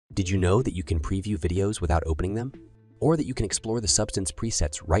Did you know that you can preview videos without opening them? Or that you can explore the Substance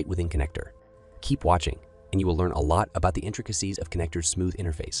presets right within Connector? Keep watching, and you will learn a lot about the intricacies of Connector's smooth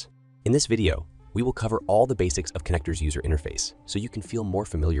interface. In this video, we will cover all the basics of Connector's user interface so you can feel more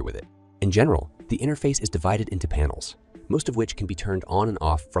familiar with it. In general, the interface is divided into panels, most of which can be turned on and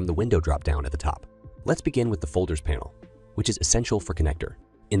off from the window drop-down at the top. Let's begin with the Folders panel, which is essential for Connector.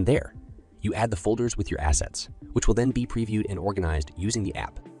 In there, you add the folders with your assets, which will then be previewed and organized using the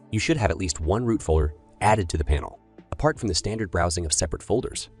app. You should have at least one root folder added to the panel. Apart from the standard browsing of separate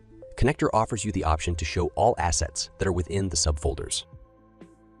folders, Connector offers you the option to show all assets that are within the subfolders.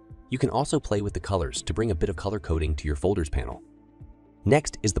 You can also play with the colors to bring a bit of color coding to your folders panel.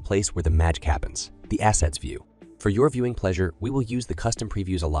 Next is the place where the magic happens, the Assets view. For your viewing pleasure, we will use the custom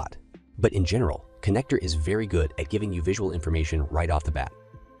previews a lot, but in general, Connector is very good at giving you visual information right off the bat.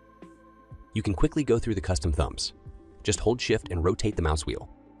 You can quickly go through the custom thumbs. Just hold Shift and rotate the mouse wheel.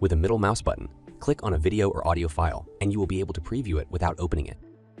 With a middle mouse button, click on a video or audio file, and you will be able to preview it without opening it.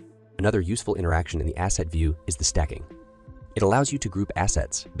 Another useful interaction in the Asset view is the stacking. It allows you to group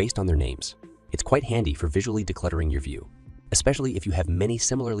assets based on their names. It's quite handy for visually decluttering your view, especially if you have many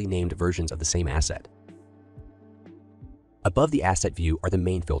similarly named versions of the same asset. Above the Asset view are the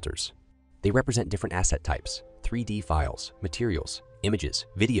main filters. They represent different asset types, 3D files, materials, images,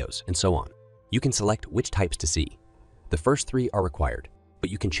 videos, and so on. You can select which types to see. The first three are required, but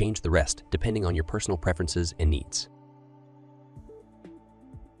you can change the rest depending on your personal preferences and needs.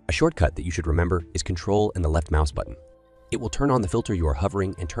 A shortcut that you should remember is Control and the left mouse button. It will turn on the filter you are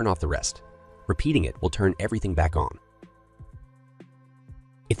hovering and turn off the rest. Repeating it will turn everything back on.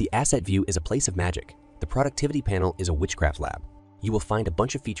 If the Asset view is a place of magic, the Productivity panel is a witchcraft lab. You will find a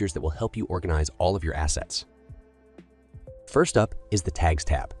bunch of features that will help you organize all of your assets. First up is the Tags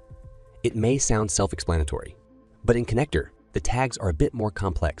tab. It may sound self-explanatory, but in Connector, the tags are a bit more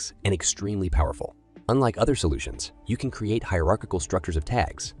complex and extremely powerful. Unlike other solutions, you can create hierarchical structures of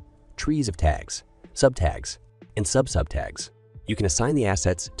tags, trees of tags, subtags, and sub-subtags. You can assign the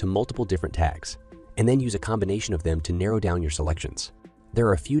assets to multiple different tags, and then use a combination of them to narrow down your selections. There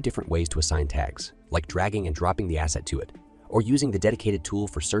are a few different ways to assign tags, like dragging and dropping the asset to it, or using the dedicated tool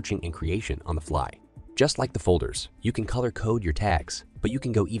for searching and creation on the fly. Just like the folders, you can color code your tags, but you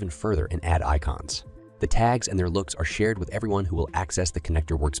can go even further and add icons. The tags and their looks are shared with everyone who will access the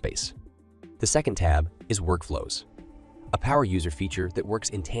Connector workspace. The second tab is Workflows, a power user feature that works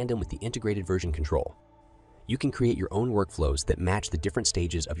in tandem with the integrated version control. You can create your own workflows that match the different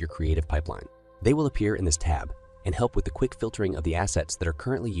stages of your creative pipeline. They will appear in this tab and help with the quick filtering of the assets that are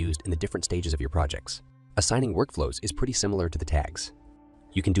currently used in the different stages of your projects. Assigning workflows is pretty similar to the tags.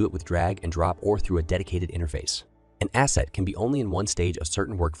 You can do it with drag and drop or through a dedicated interface. An asset can be only in one stage of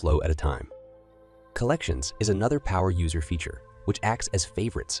certain workflow at a time. Collections is another power user feature, which acts as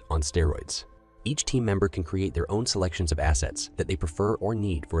favorites on steroids. Each team member can create their own selections of assets that they prefer or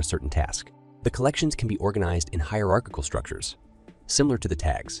need for a certain task. The collections can be organized in hierarchical structures, similar to the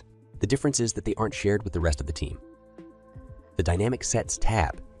tags. The difference is that they aren't shared with the rest of the team. The Dynamic Sets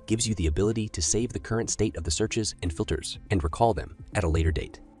tab gives you the ability to save the current state of the searches and filters and recall them at a later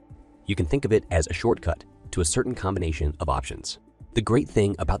date. You can think of it as a shortcut to a certain combination of options. The great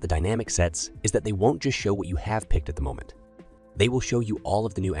thing about the dynamic sets is that they won't just show what you have picked at the moment. They will show you all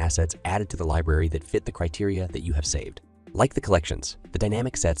of the new assets added to the library that fit the criteria that you have saved. Like the collections, the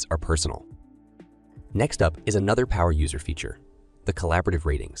dynamic sets are personal. Next up is another power user feature, the collaborative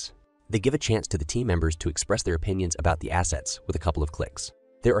ratings. They give a chance to the team members to express their opinions about the assets with a couple of clicks.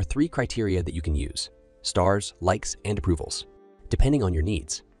 There are three criteria that you can use: stars, likes, and approvals. Depending on your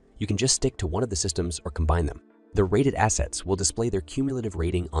needs, you can just stick to one of the systems or combine them. The rated assets will display their cumulative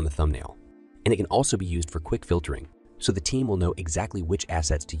rating on the thumbnail, and it can also be used for quick filtering, so the team will know exactly which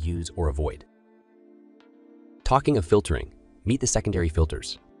assets to use or avoid. Talking of filtering, meet the secondary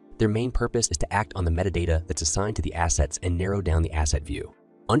filters. Their main purpose is to act on the metadata that's assigned to the assets and narrow down the asset view.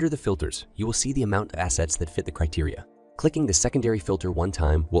 Under the filters, you will see the amount of assets that fit the criteria. Clicking the secondary filter one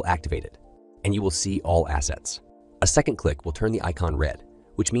time will activate it, and you will see all assets. A second click will turn the icon red,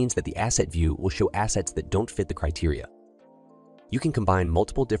 which means that the asset view will show assets that don't fit the criteria. You can combine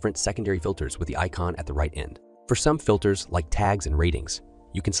multiple different secondary filters with the icon at the right end. For some filters, like tags and ratings,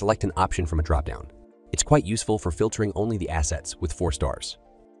 you can select an option from a dropdown. It's quite useful for filtering only the assets with 4 stars.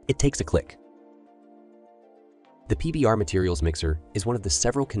 It takes a click. The PBR Materials Mixer is one of the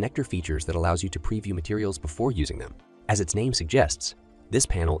several Connector features that allows you to preview materials before using them. As its name suggests, this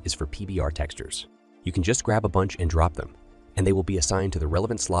panel is for PBR textures. You can just grab a bunch and drop them, and they will be assigned to the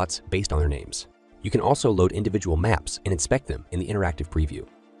relevant slots based on their names. You can also load individual maps and inspect them in the interactive preview.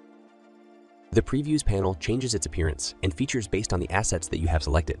 The Previews panel changes its appearance and features based on the assets that you have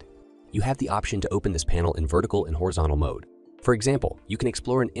selected. You have the option to open this panel in vertical and horizontal mode. For example, you can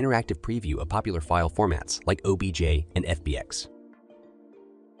explore an interactive preview of popular file formats like OBJ and FBX.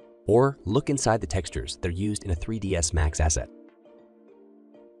 Or look inside the textures that are used in a 3ds Max asset.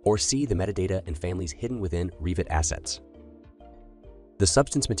 Or see the metadata and families hidden within Revit assets. The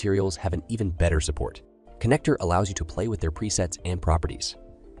Substance materials have an even better support. Connector allows you to play with their presets and properties.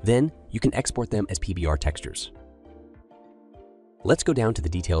 Then, you can export them as PBR textures. Let's go down to the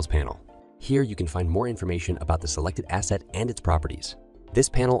Details panel. Here you can find more information about the selected asset and its properties. This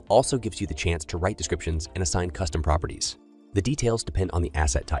panel also gives you the chance to write descriptions and assign custom properties. The details depend on the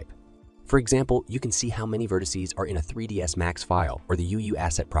asset type. For example, you can see how many vertices are in a 3ds Max file or the UU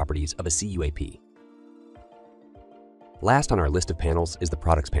asset properties of a CUAP. Last on our list of panels is the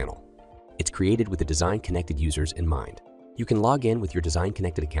Products panel. It's created with the design-connected users in mind. You can log in with your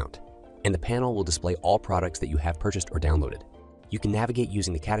design-connected account, and the panel will display all products that you have purchased or downloaded. You can navigate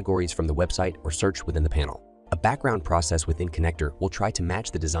using the categories from the website or search within the panel. A background process within Connector will try to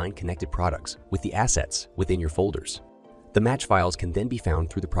match the design-connected products with the assets within your folders. The match files can then be found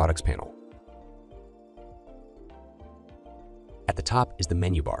through the Products panel. At the top is the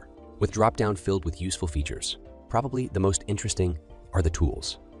menu bar, with drop-down filled with useful features. Probably the most interesting are the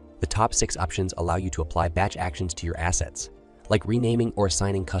tools. The top 6 options allow you to apply batch actions to your assets, like renaming or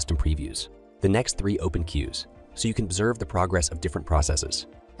assigning custom previews. The next 3 open queues, so you can observe the progress of different processes.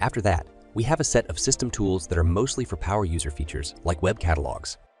 After that, we have a set of system tools that are mostly for power user features like web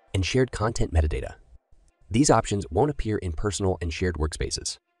catalogs and shared content metadata. These options won't appear in personal and shared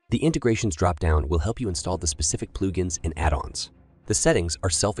workspaces. The integrations drop-down will help you install the specific plugins and add-ons. The settings are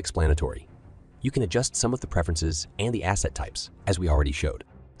self-explanatory. You can adjust some of the preferences and the asset types, as we already showed.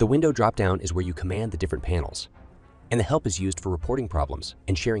 The window drop-down is where you command the different panels, and the help is used for reporting problems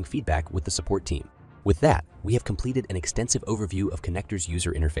and sharing feedback with the support team. With that, we have completed an extensive overview of Connector's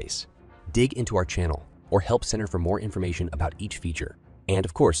user interface. Dig into our channel or help center for more information about each feature. And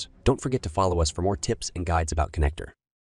of course, don't forget to follow us for more tips and guides about Connector.